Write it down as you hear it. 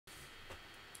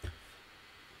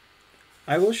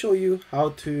I will show you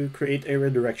how to create a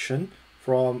redirection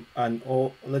from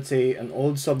let's say an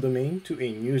old subdomain to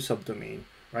a new subdomain,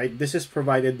 right? This is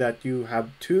provided that you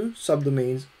have two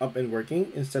subdomains up and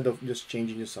working instead of just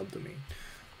changing the subdomain.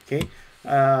 Okay,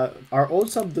 our old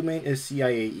subdomain is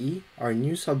CIAE, our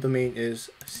new subdomain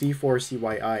is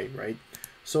C4CYI, right?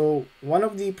 So one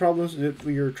of the problems that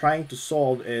we are trying to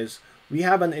solve is we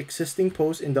have an existing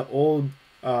post in the old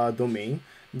domain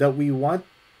that we want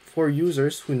for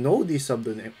users who know the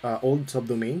old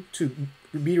subdomain to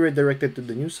be redirected to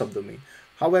the new subdomain.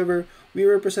 However, we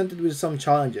were presented with some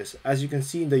challenges. As you can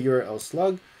see in the URL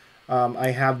slug,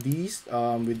 I have these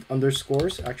with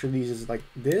underscores. Actually, this is like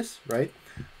this, right?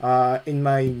 In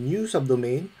my new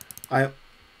subdomain, I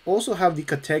also have the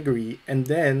category, and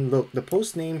then look, the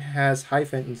post name has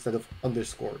hyphen instead of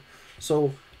underscore.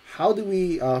 So how do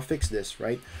we fix this,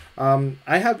 right?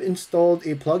 I have installed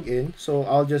a plugin, so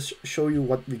I'll just show you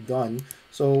what we've done.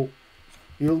 So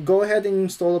you'll go ahead and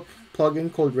install a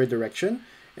plugin called Redirection,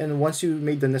 and once you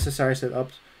made the necessary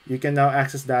setups, you can now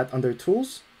access that under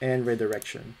Tools and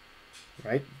Redirection,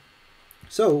 right?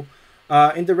 So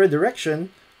in the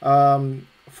redirection,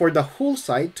 for the whole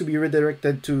site to be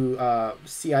redirected to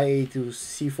CIA to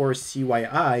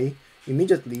C4CYI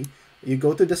immediately, you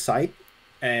go to the site,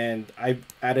 and I've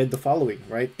added the following,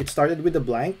 right? It started with a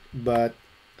blank, but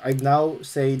I now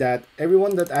say that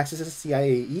everyone that accesses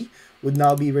CIAE would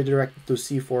now be redirected to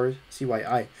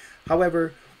C4CYI.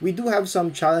 However, we do have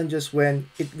some challenges when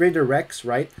it redirects,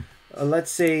 right? Let's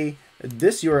say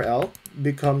this URL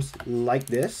becomes like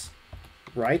this,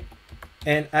 right?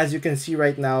 And as you can see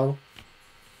right now,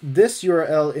 this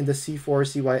URL in the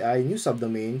C4CYI new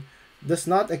subdomain does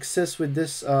not exist with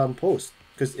this post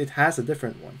because it has a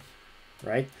different one,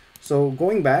 right? So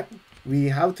going back, we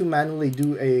have to manually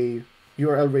do a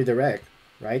URL redirect,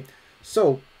 right?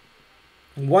 So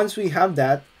once we have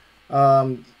that,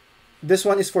 this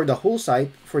one is for the whole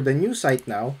site. For the new site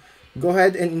now, go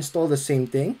ahead and install the same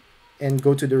thing and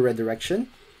go to the redirection,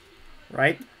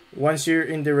 right? Once you're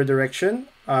in the redirection,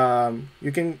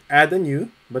 you can add a new,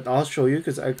 but I'll show you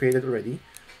because I created already.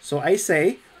 So I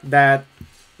say that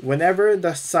whenever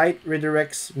the site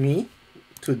redirects me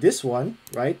to this one,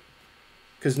 right?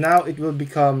 Because now it will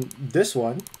become this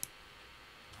one,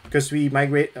 because we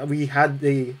had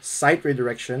the site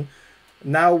redirection.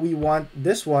 Now we want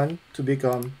this one to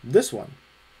become this one,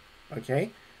 okay?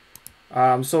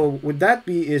 So would that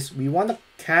be is we want to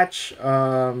catch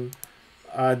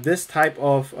this type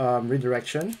of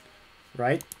redirection,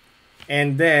 right?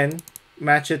 And then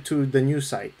match it to the new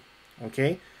site,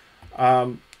 okay?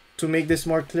 To make this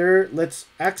more clear, let's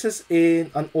access in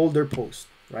an older post,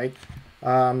 right?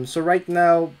 So right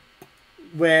now,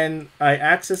 when I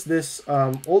access this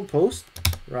old post,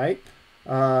 right,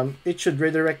 it should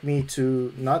redirect me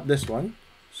to not this one.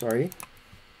 Sorry,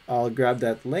 I'll grab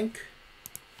that link.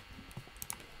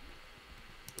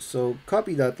 So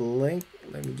copy that link.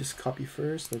 Let me just copy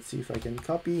first. Let's see if I can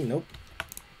copy. Nope.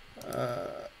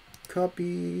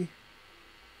 Copy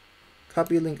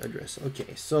link address.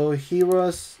 Okay, so here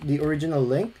was the original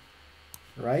link,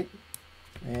 right?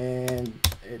 And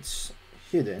it's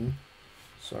hidden.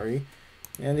 Sorry.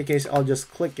 In any case, I'll just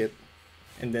click it,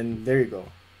 and then there you go.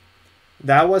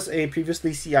 That was a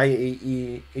previously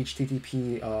CIAE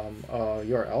HTTP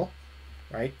URL,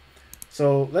 right?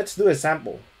 So let's do a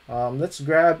sample. Let's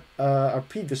grab our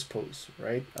previous post,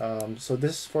 right? So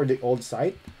this is for the old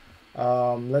site.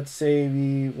 Let's say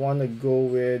we want to go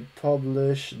with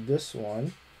publish this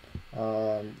one,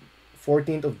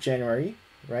 14th of January,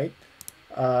 right?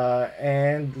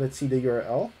 And let's see the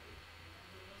URL.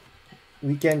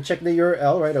 We can check the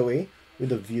URL right away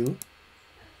with a view.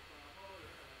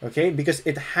 Okay, because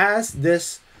it has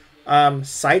this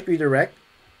site redirect.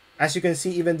 As you can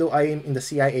see, even though I am in the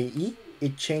CIAE,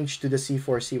 it changed to the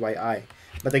C4CYI.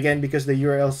 But again, because the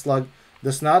URL slug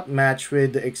does not match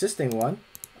with the existing one,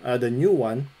 the new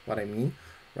one, what I mean,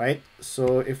 right?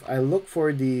 So if I look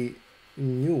for the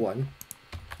new one,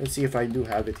 let's see if I do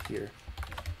have it here.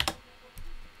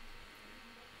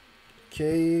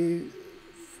 Okay,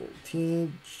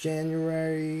 14th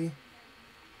January.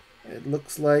 It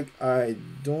looks like I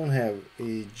don't have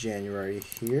a January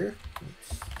here.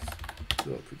 Let's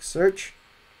do a quick search.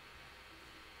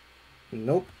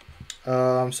 Nope.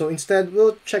 So instead,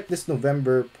 we'll check this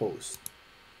November post.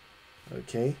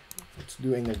 Okay, let's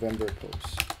do a November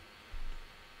post.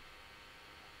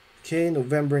 Okay,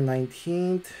 November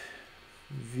 19th.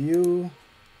 View.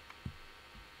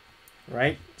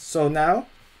 Right. So now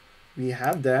we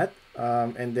have that.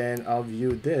 And then I'll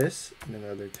view this in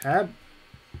another tab.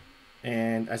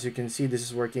 And as you can see, this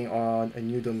is working on a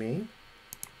new domain.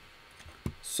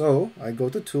 So I go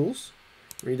to Tools,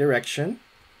 redirection,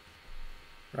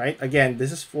 right? Again,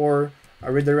 this is for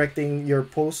redirecting your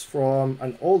post from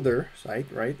an older site,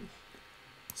 right?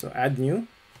 So add new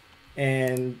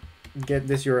and get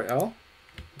this URL,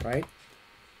 right?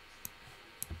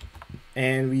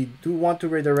 And we do want to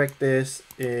redirect this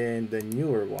in the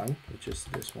newer one, which is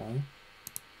this one.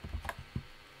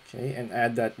 Okay, and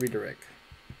add that redirect.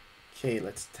 Okay,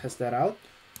 let's test that out.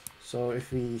 So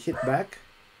if we hit back,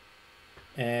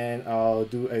 and I'll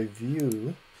do a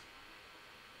view.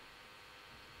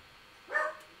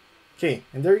 Okay,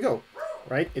 and there you go,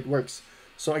 right? It works.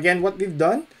 So again, what we've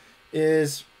done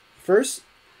is first,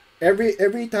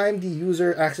 every time the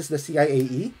user accesses the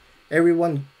CIAE,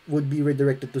 everyone would be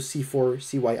redirected to C4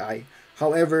 CYI.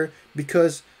 However,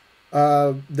 because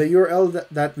the URL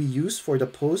that we use for the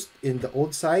post in the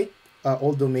old site,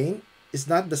 old domain, is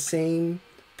not the same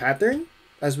pattern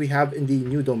as we have in the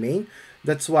new domain.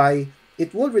 That's why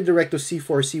it will redirect to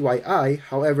C4 CYI.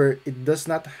 However, it does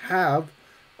not have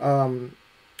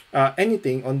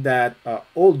anything on that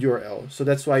old URL. So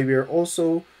that's why we're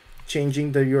also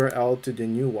changing the URL to the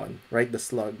new one, right? The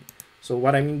slug. So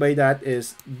what I mean by that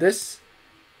is this,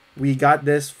 we got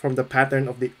this from the pattern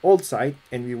of the old site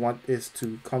and we want this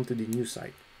to come to the new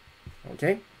site.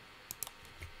 Okay.